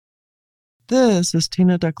This is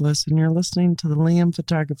Tina Douglas, and you're listening to the Liam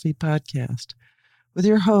Photography Podcast with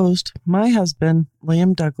your host, my husband,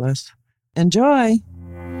 Liam Douglas. Enjoy!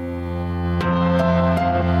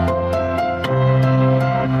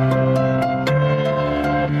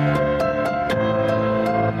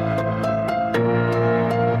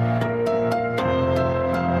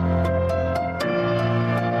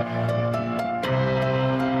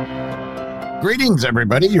 Greetings,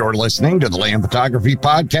 everybody. You're listening to the Liam Photography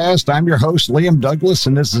Podcast. I'm your host, Liam Douglas,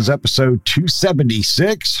 and this is episode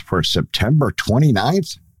 276 for September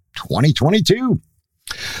 29th, 2022.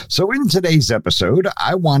 So in today's episode,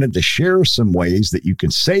 I wanted to share some ways that you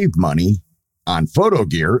can save money on photo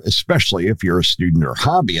gear, especially if you're a student or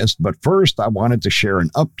hobbyist. But first, I wanted to share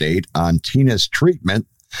an update on Tina's treatment,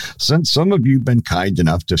 since some of you have been kind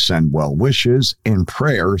enough to send well wishes and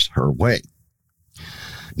prayers her way.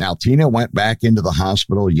 Now, Tina went back into the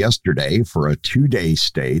hospital yesterday for a 2-day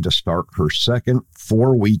stay to start her second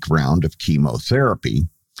 4-week round of chemotherapy,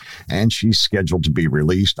 and she's scheduled to be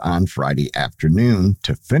released on Friday afternoon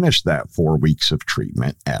to finish that 4 weeks of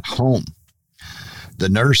treatment at home. The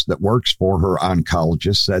nurse that works for her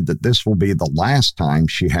oncologist said that this will be the last time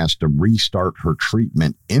she has to restart her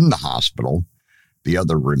treatment in the hospital. The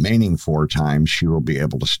other remaining 4 times she will be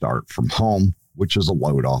able to start from home, which is a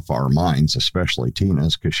load off our minds, especially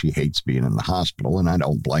Tina's, because she hates being in the hospital, and I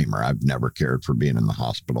don't blame her. I've never cared for being in the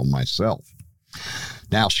hospital myself.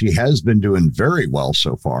 Now, she has been doing very well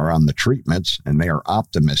so far on the treatments, and they are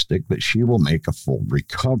optimistic that she will make a full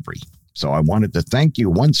recovery. So I wanted to thank you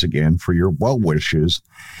once again for your well wishes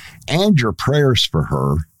and your prayers for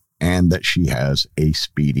her, and that she has a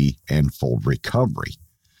speedy and full recovery.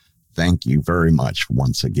 Thank you very much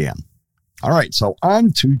once again. All right, so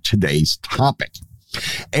on to today's topic.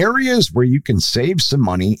 Areas where you can save some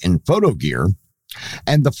money in photo gear.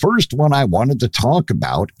 And the first one I wanted to talk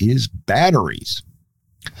about is batteries.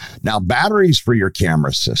 Now, batteries for your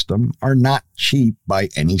camera system are not cheap by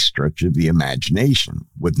any stretch of the imagination,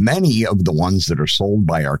 with many of the ones that are sold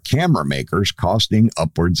by our camera makers costing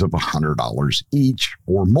upwards of $100 each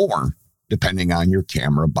or more, depending on your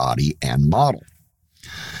camera body and model.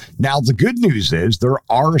 Now, the good news is there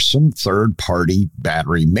are some third-party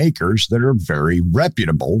battery makers that are very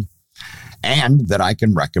reputable and that I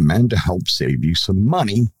can recommend to help save you some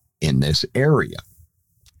money in this area.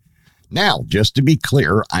 Now, just to be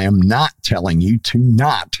clear, I am not telling you to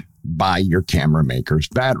not buy your camera maker's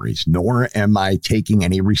batteries, nor am I taking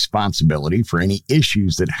any responsibility for any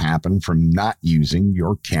issues that happen from not using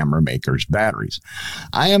your camera maker's batteries.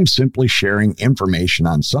 I am simply sharing information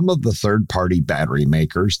on some of the third-party battery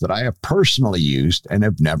makers that I have personally used and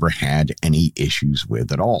have never had any issues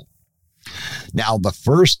with at all. Now, the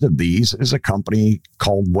first of these is a company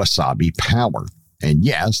called Wasabi Power. And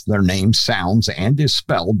yes, their name sounds and is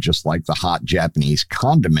spelled just like the hot Japanese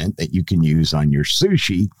condiment that you can use on your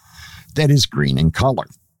sushi that is green in color.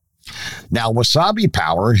 Now, Wasabi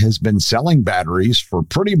Power has been selling batteries for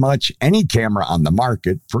pretty much any camera on the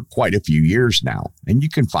market for quite a few years now, and you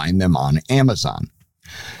can find them on Amazon.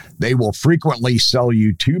 They will frequently sell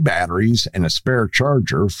you 2 batteries and a spare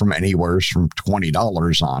charger from anywhere from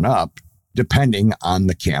 $20 on up, depending on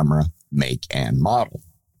the camera make and model.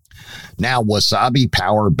 Now, Wasabi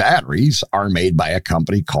Power batteries are made by a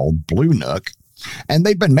company called Blue Nook, and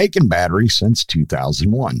they've been making batteries since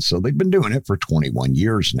 2001, so they've been doing it for 21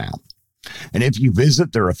 years now. And if you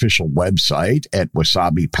visit their official website at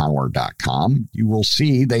wasabipower.com, you will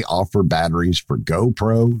see they offer batteries for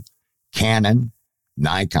GoPro, Canon,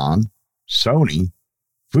 Nikon, Sony,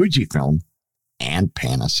 Fujifilm, and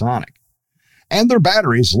Panasonic. And their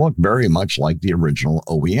batteries look very much like the original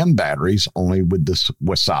OEM batteries, only with the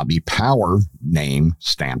Wasabi Power name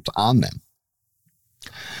stamped on them.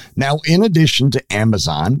 Now, in addition to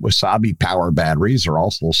Amazon, Wasabi Power batteries are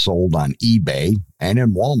also sold on eBay and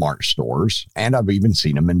in Walmart stores, and I've even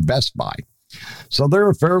seen them in Best Buy. So they're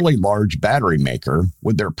a fairly large battery maker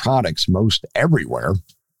with their products most everywhere,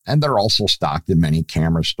 and they're also stocked in many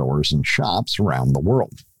camera stores and shops around the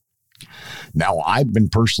world. Now, I've been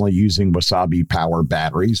personally using Wasabi Power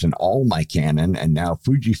batteries in all my Canon and now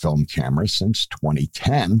Fujifilm cameras since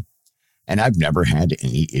 2010, and I've never had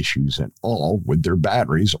any issues at all with their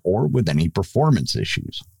batteries or with any performance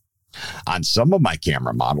issues. On some of my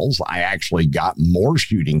camera models, I actually got more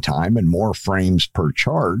shooting time and more frames per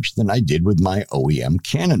charge than I did with my OEM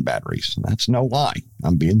Canon batteries. That's no lie.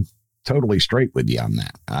 I'm being totally straight with you on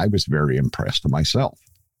that. I was very impressed myself.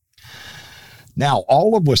 Now,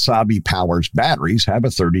 all of Wasabi Power's batteries have a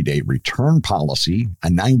 30-day return policy, a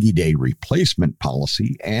 90-day replacement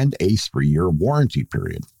policy, and a 3-year warranty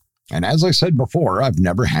period. And as I said before, I've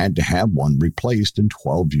never had to have one replaced in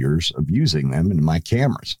 12 years of using them in my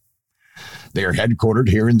cameras. They are headquartered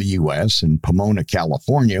here in the U.S. in Pomona,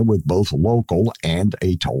 California, with both local and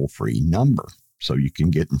a toll-free number, so you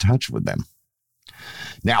can get in touch with them.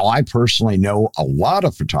 Now, I personally know a lot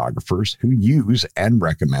of photographers who use and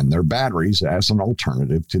recommend their batteries as an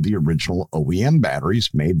alternative to the original OEM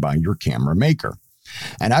batteries made by your camera maker.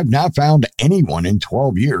 And I've not found anyone in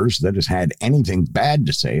 12 years that has had anything bad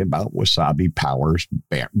to say about Wasabi Power's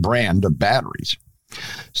brand of batteries.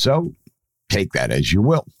 So take that as you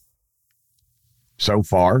will. So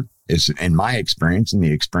far, in my experience and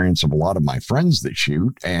the experience of a lot of my friends that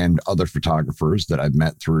shoot and other photographers that I've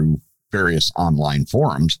met through various online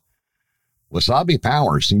forums, Wasabi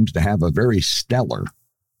Power seems to have a very stellar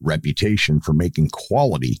reputation for making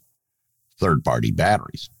quality third-party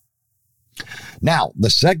batteries. Now, the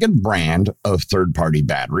second brand of third-party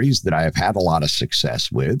batteries that I have had a lot of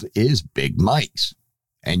success with is Big Mike's.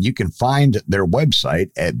 And you can find their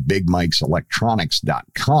website at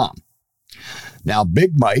bigmikeselectronics.com. Now,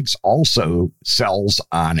 Big Mike's also sells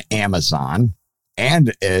on Amazon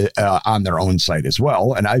and on their own site as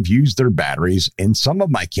well. And I've used their batteries in some of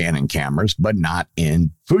my Canon cameras, but not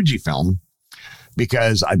in Fujifilm,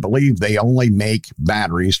 because I believe they only make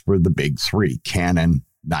batteries for the big three, Canon,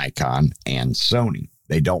 Nikon, and Sony.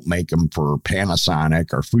 They don't make them for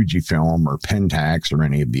Panasonic or Fujifilm or Pentax or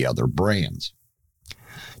any of the other brands.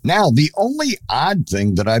 Now, the only odd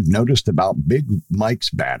thing that I've noticed about Big Mike's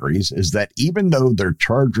batteries is that even though their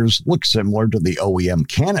chargers look similar to the OEM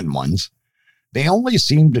Canon ones, they only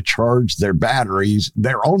seem to charge their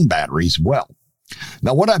own batteries well.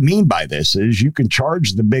 Now, what I mean by this is you can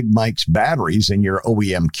charge the Big Mike's batteries in your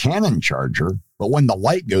OEM Canon charger, but when the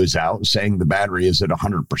light goes out saying the battery is at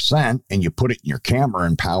 100% and you put it in your camera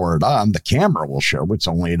and power it on, the camera will show it's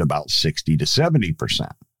only at about 60 to 70%.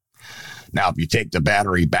 Now, if you take the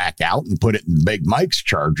battery back out and put it in Big Mike's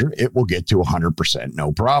charger, it will get to 100%,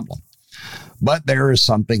 no problem. But there is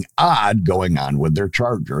something odd going on with their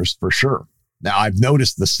chargers for sure. Now, I've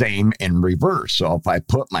noticed the same in reverse. So if I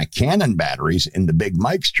put my Canon batteries in the Big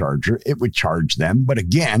Mike's charger, it would charge them, but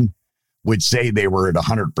again, would say they were at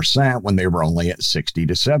 100% when they were only at 60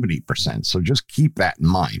 to 70%. So just keep that in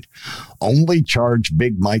mind. Only charge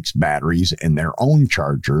Big Mike's batteries in their own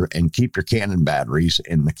charger and keep your Canon batteries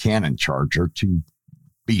in the Canon charger to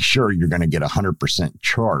be sure you're going to get 100%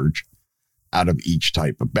 charge out of each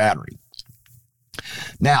type of battery.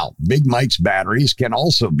 Now, Big Mike's batteries can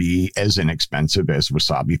also be as inexpensive as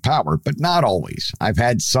Wasabi Power, but not always. I've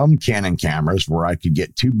had some Canon cameras where I could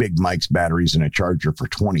get 2 Big Mike's batteries and a charger for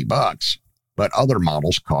 $20, but other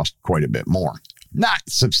models cost quite a bit more. Not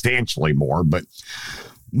substantially more, but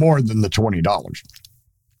more than the $20.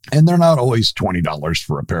 And they're not always $20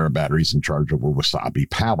 for a pair of batteries and charger with Wasabi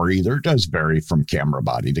Power either. It does vary from camera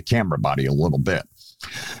body to camera body a little bit,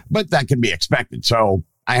 but that can be expected. So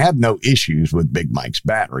I have no issues with Big Mike's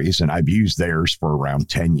batteries, and I've used theirs for around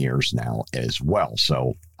 10 years now as well.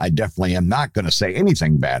 So I definitely am not going to say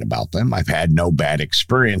anything bad about them. I've had no bad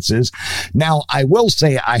experiences. Now, I will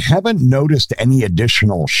say I haven't noticed any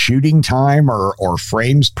additional shooting time or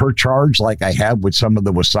frames per charge like I have with some of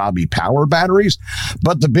the Wasabi Power batteries,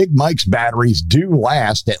 but the Big Mike's batteries do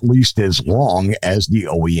last at least as long as the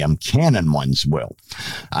OEM Canon ones will.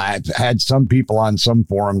 I've had some people on some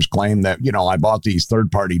forums claim that, I bought these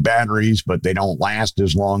third-party batteries, but they don't last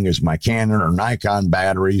as long as my Canon or Nikon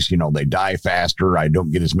batteries. They die faster. I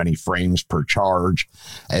don't get as many frames per charge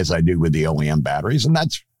as I do with the OEM batteries. And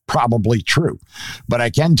that's probably true. But I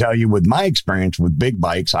can tell you with my experience with Big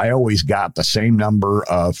Mike's, I always got the same number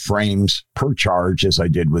of frames per charge as I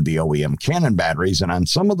did with the OEM Canon batteries. And on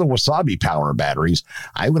some of the Wasabi Power batteries,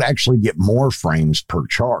 I would actually get more frames per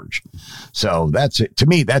charge. So to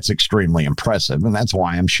me, that's extremely impressive. And that's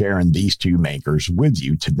why I'm sharing these two makers with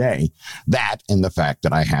you today. That and the fact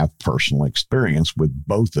that I have personal experience with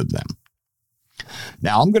both of them.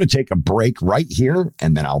 Now I'm going to take a break right here,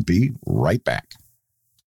 and then I'll be right back.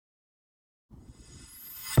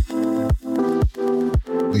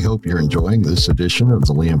 We hope you're enjoying this edition of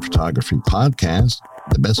the Liam Photography Podcast.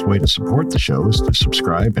 The best way to support the show is to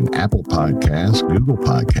subscribe in Apple Podcasts, Google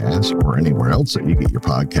Podcasts, or anywhere else that you get your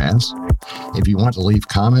podcasts. If you want to leave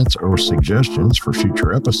comments or suggestions for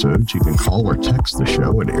future episodes, you can call or text the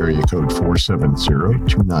show at area code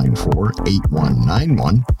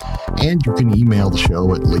 470-294-8191. And you can email the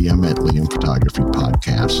show at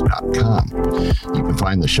liam@liamphotographypodcast.com. You can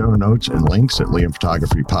find the show notes and links at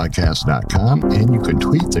liamphotographypodcast.com, and you can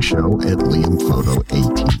tweet the show at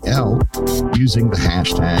liamphotoatl using the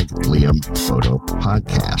hashtag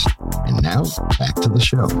LiamPhotoPodcast. And now back to the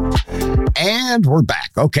show. And we're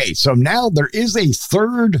back. Okay, so now there is a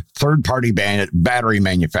third-party battery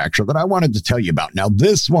manufacturer that I wanted to tell you about. Now,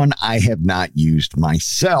 this one I have not used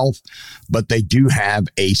myself, but they do have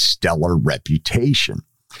a stellar reputation.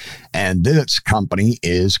 And this company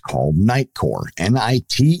is called Nitecore,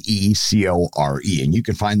 Nitecore. And you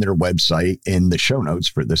can find their website in the show notes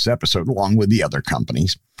for this episode, along with the other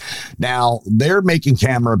companies. Now, they're making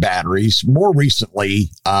camera batteries more recently,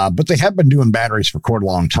 but they have been doing batteries for quite a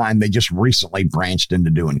long time. They just recently branched into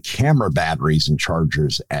doing camera batteries and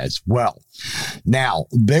chargers as well. Now,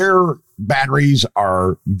 their batteries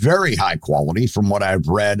are very high quality from what I've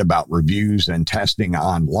read about reviews and testing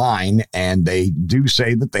online, and they do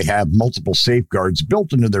say that they have multiple safeguards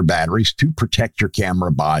built into their batteries to protect your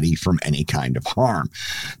camera body from any kind of harm.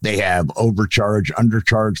 They have overcharge,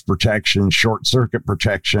 undercharge protection, short circuit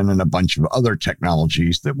protection, and a bunch of other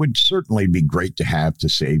technologies that would certainly be great to have to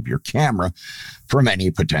save your camera from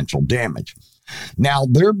any potential damage. Now,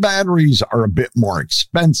 their batteries are a bit more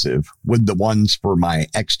expensive, with the ones for my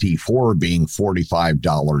XT4 being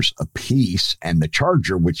 $45 a piece, and the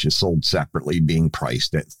charger, which is sold separately, being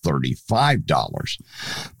priced at $35.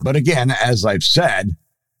 But again, as I've said,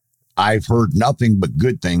 I've heard nothing but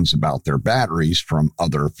good things about their batteries from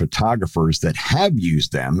other photographers that have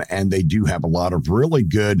used them, and they do have a lot of really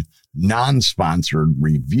good non-sponsored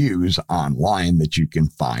reviews online that you can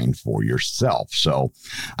find for yourself. So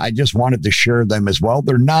I just wanted to share them as well.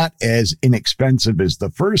 They're not as inexpensive as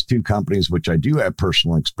the first two companies, which I do have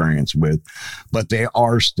personal experience with, but they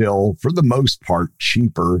are still, for the most part,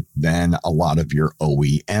 cheaper than a lot of your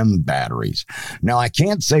OEM batteries. Now, I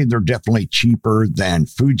can't say they're definitely cheaper than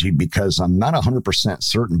Fuji because I'm not 100%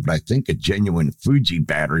 certain, but I think a genuine Fuji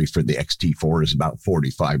battery for the XT4 is about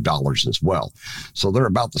 $45 as well. So they're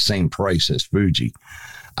about the same price as Fuji.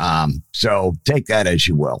 So take that as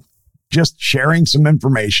you will. Just sharing some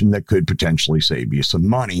information that could potentially save you some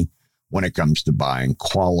money when it comes to buying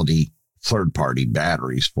quality third-party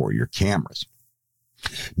batteries for your cameras.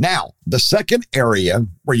 Now, the second area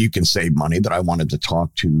where you can save money that I wanted to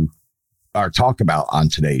talk about on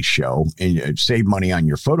today's show and save money on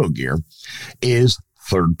your photo gear is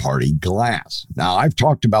third-party glass. Now, I've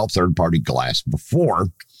talked about third-party glass before,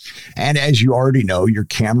 and as you already know, your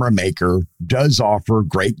camera maker does offer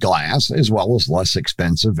great glass as well as less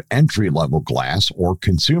expensive entry-level glass or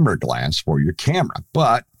consumer glass for your camera.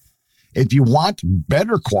 But if you want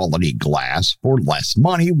better quality glass for less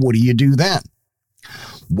money, what do you do then?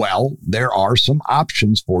 Well, there are some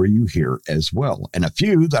options for you here as well, and a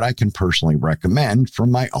few that I can personally recommend from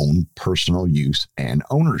my own personal use and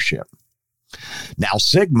ownership. Now,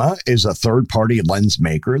 Sigma is a third-party lens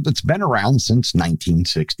maker that's been around since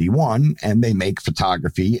 1961, and they make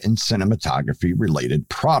photography and cinematography-related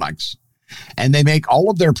products. And they make all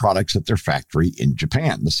of their products at their factory in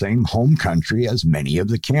Japan, the same home country as many of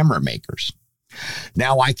the camera makers.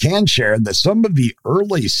 Now, I can share that some of the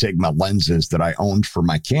early Sigma lenses that I owned for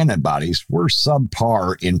my Canon bodies were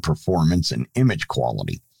subpar in performance and image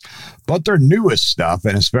quality. But their newest stuff,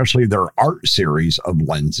 and especially their art series of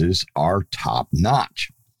lenses, are top-notch.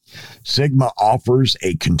 Sigma offers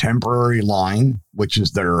a contemporary line, which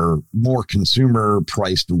is their more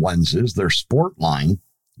consumer-priced lenses, their sport line,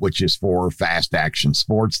 which is for fast-action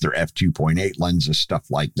sports, their f2.8 lenses, stuff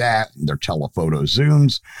like that, their telephoto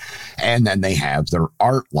zooms, and then they have their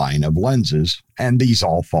art line of lenses, and these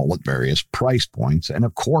all fall at various price points. And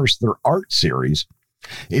of course, their art series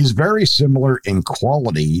is very similar in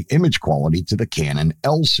quality, image quality, to the Canon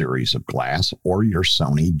L series of glass or your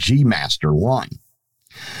Sony G Master line.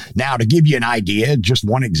 Now, to give you an idea, just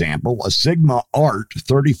one example, a Sigma Art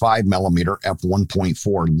 35mm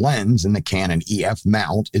f1.4 lens in the Canon EF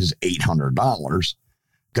mount is $800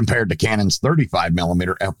 compared to Canon's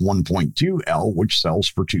 35mm f1.2L, which sells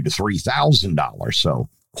for $2,000 to $3,000. So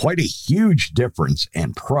quite a huge difference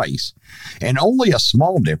in price, and only a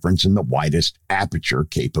small difference in the widest aperture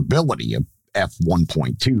capability of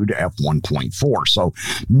f1.2 to f1.4. So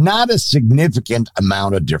not a significant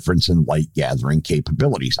amount of difference in light gathering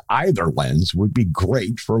capabilities. Either lens would be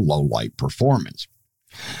great for low light performance.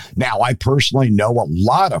 Now, I personally know a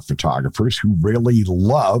lot of photographers who really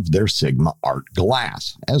love their Sigma Art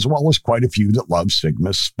glass, as well as quite a few that love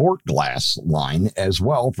Sigma's Sport Glass line as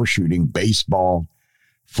well for shooting baseball,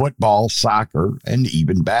 football, soccer, and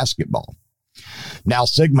even basketball. Now,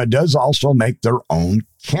 Sigma does also make their own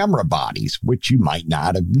camera bodies, which you might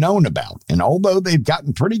not have known about. And although they've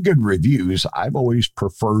gotten pretty good reviews, I've always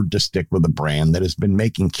preferred to stick with a brand that has been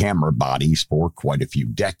making camera bodies for quite a few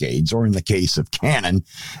decades, or in the case of Canon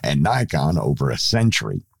and Nikon, over a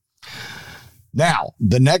century. Now,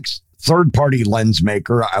 the next Third-party lens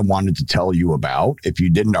maker I wanted to tell you about, if you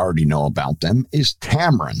didn't already know about them, is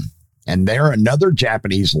Tamron. And they're another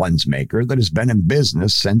Japanese lens maker that has been in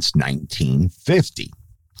business since 1950.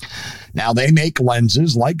 Now, they make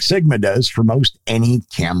lenses like Sigma does for most any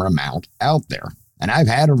camera mount out there. And I've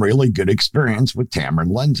had a really good experience with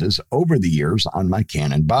Tamron lenses over the years on my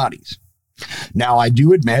Canon bodies. Now, I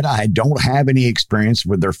do admit I don't have any experience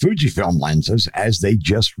with their Fujifilm lenses, as they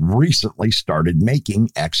just recently started making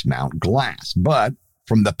X-mount glass. But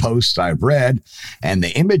from the posts I've read and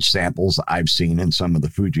the image samples I've seen in some of the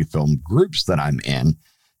Fujifilm groups that I'm in,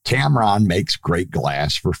 Tamron makes great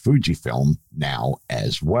glass for Fujifilm now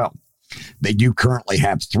as well. They do currently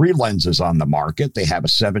have 3 lenses on the market. They have a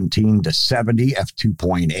 17-70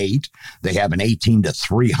 f2.8. They have an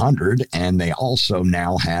 18-300, and they also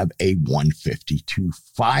now have a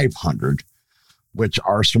 150-500, which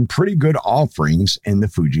are some pretty good offerings in the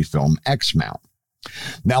Fujifilm X-mount.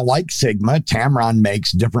 Now, like Sigma, Tamron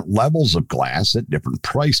makes different levels of glass at different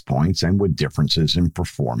price points and with differences in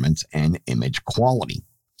performance and image quality.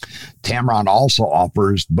 Tamron also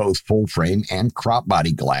offers both full frame and crop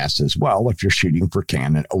body glass as well if you're shooting for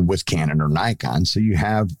Canon or Nikon. So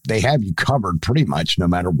they have you covered pretty much no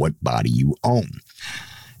matter what body you own.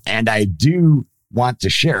 And I do want to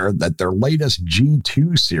share that their latest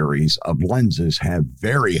G2 series of lenses have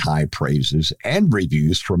very high praises and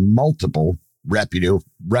reviews from multiple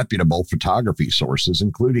reputable photography sources,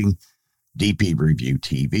 including DP Review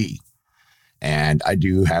TV. And I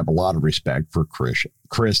do have a lot of respect for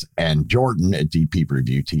Chris and Jordan at DP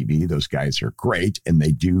Review TV. Those guys are great, and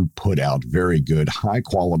they do put out very good,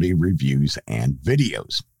 high-quality reviews and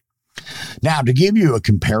videos. Now, to give you a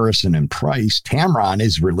comparison in price, Tamron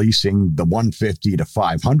is releasing the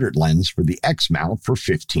 150-500 lens for the X-mount for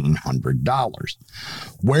 $1,500,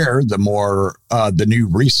 where the new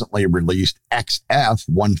recently released XF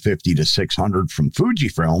 150-600 from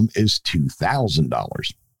Fujifilm is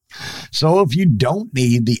 $2,000. So if you don't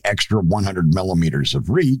need the extra 100 millimeters of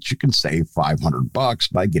reach, you can save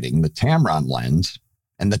 $500 by getting the Tamron lens.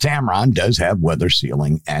 And the Tamron does have weather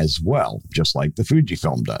sealing as well, just like the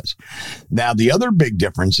Fujifilm does. Now, the other big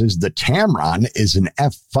difference is the Tamron is an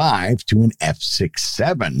f5 to an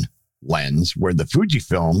f6.7 lens, where the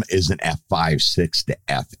Fujifilm is an f5.6 to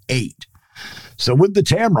f8. So with the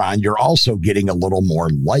Tamron, you're also getting a little more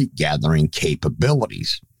light gathering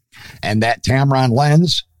capabilities. And that Tamron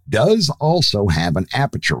lens does also have an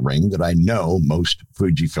aperture ring that I know most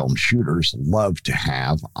Fujifilm shooters love to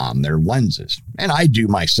have on their lenses. And I do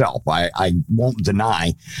myself. I won't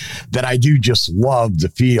deny that I do just love the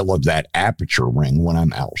feel of that aperture ring when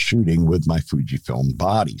I'm out shooting with my Fujifilm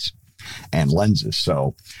bodies and lenses.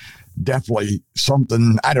 So definitely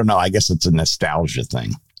something, I don't know, I guess it's a nostalgia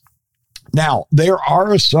thing. Now, there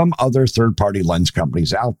are some other third-party lens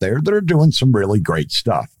companies out there that are doing some really great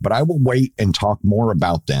stuff, but I will wait and talk more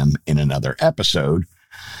about them in another episode.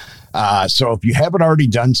 So if you haven't already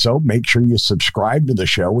done so, make sure you subscribe to the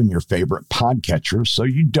show in your favorite podcatcher so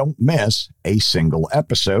you don't miss a single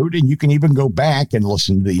episode, and you can even go back and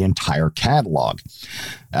listen to the entire catalog.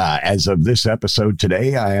 As of this episode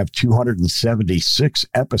today, I have 276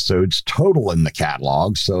 episodes total in the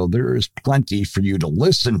catalog, so there is plenty for you to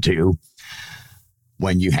listen to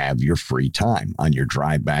when you have your free time on your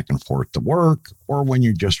drive back and forth to work, or when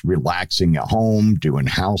you're just relaxing at home, doing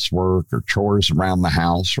housework or chores around the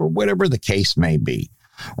house, or whatever the case may be.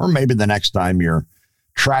 Or maybe the next time you're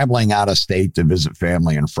traveling out of state to visit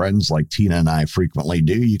family and friends like Tina and I frequently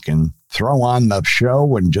do, you can throw on the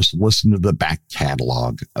show and just listen to the back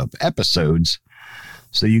catalog of episodes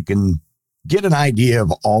so you can get an idea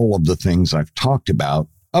of all of the things I've talked about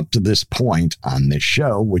up to this point on this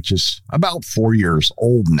show, which is about 4 years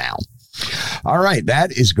old now. All right,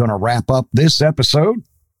 that is going to wrap up this episode.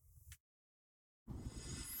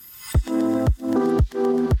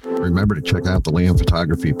 Remember to check out the Liam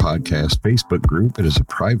Photography Podcast Facebook group. It is a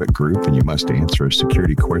private group, and you must answer a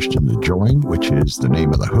security question to join, which is the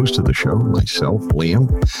name of the host of the show, myself, Liam.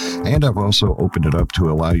 And I've also opened it up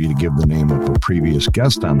to allow you to give the name of a previous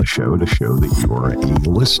guest on the show to show that you are a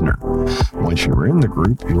listener. Once you are in the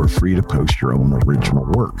group, you are free to post your own original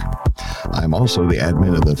work. I'm also the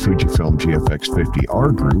admin of the Fujifilm GFX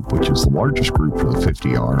 50R group, which is the largest group for the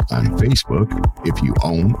 50R on Facebook. If you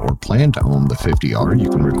own or plan to own the 50R, you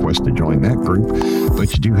can request to join that group,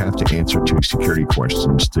 but you do have to answer 2 security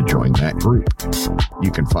questions to join that group.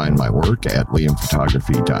 You can find my work at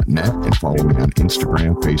liamphotography.net and follow me on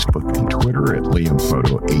Instagram, Facebook, and Twitter at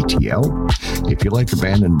liamphotoatl. If you like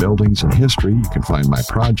abandoned buildings and history, you can find my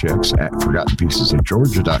projects at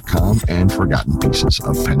forgottenpiecesofgeorgia.com and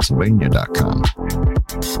forgottenpiecesofpennsylvania.com.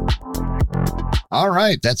 All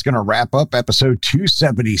right, that's going to wrap up episode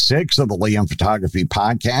 276 of the Liam Photography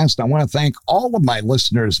Podcast. I want to thank all of my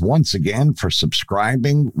listeners once again for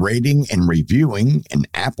subscribing, rating, and reviewing in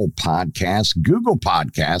Apple Podcasts, Google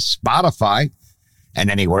Podcasts, Spotify,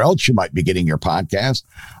 and anywhere else you might be getting your podcast.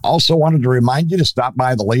 Also wanted to remind you to stop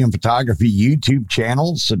by the Liam Photography YouTube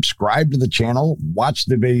channel, subscribe to the channel, watch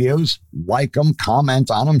the videos, like them,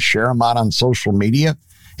 comment on them, share them out on social media,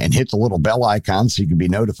 and hit the little bell icon so you can be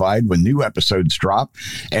notified when new episodes drop.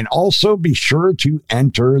 And also be sure to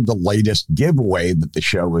enter the latest giveaway that the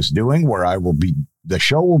show is doing, where the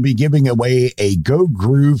show will be giving away a Go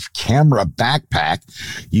Groove camera backpack.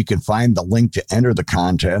 You can find the link to enter the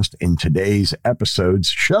contest in today's episode's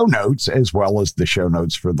show notes, as well as the show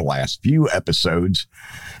notes for the last few episodes.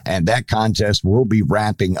 And that contest will be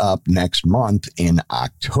wrapping up next month in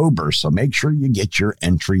October. So make sure you get your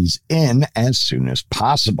entries in as soon as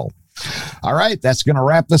possible. All right, that's going to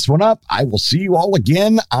wrap this one up. I will see you all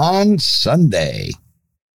again on Sunday.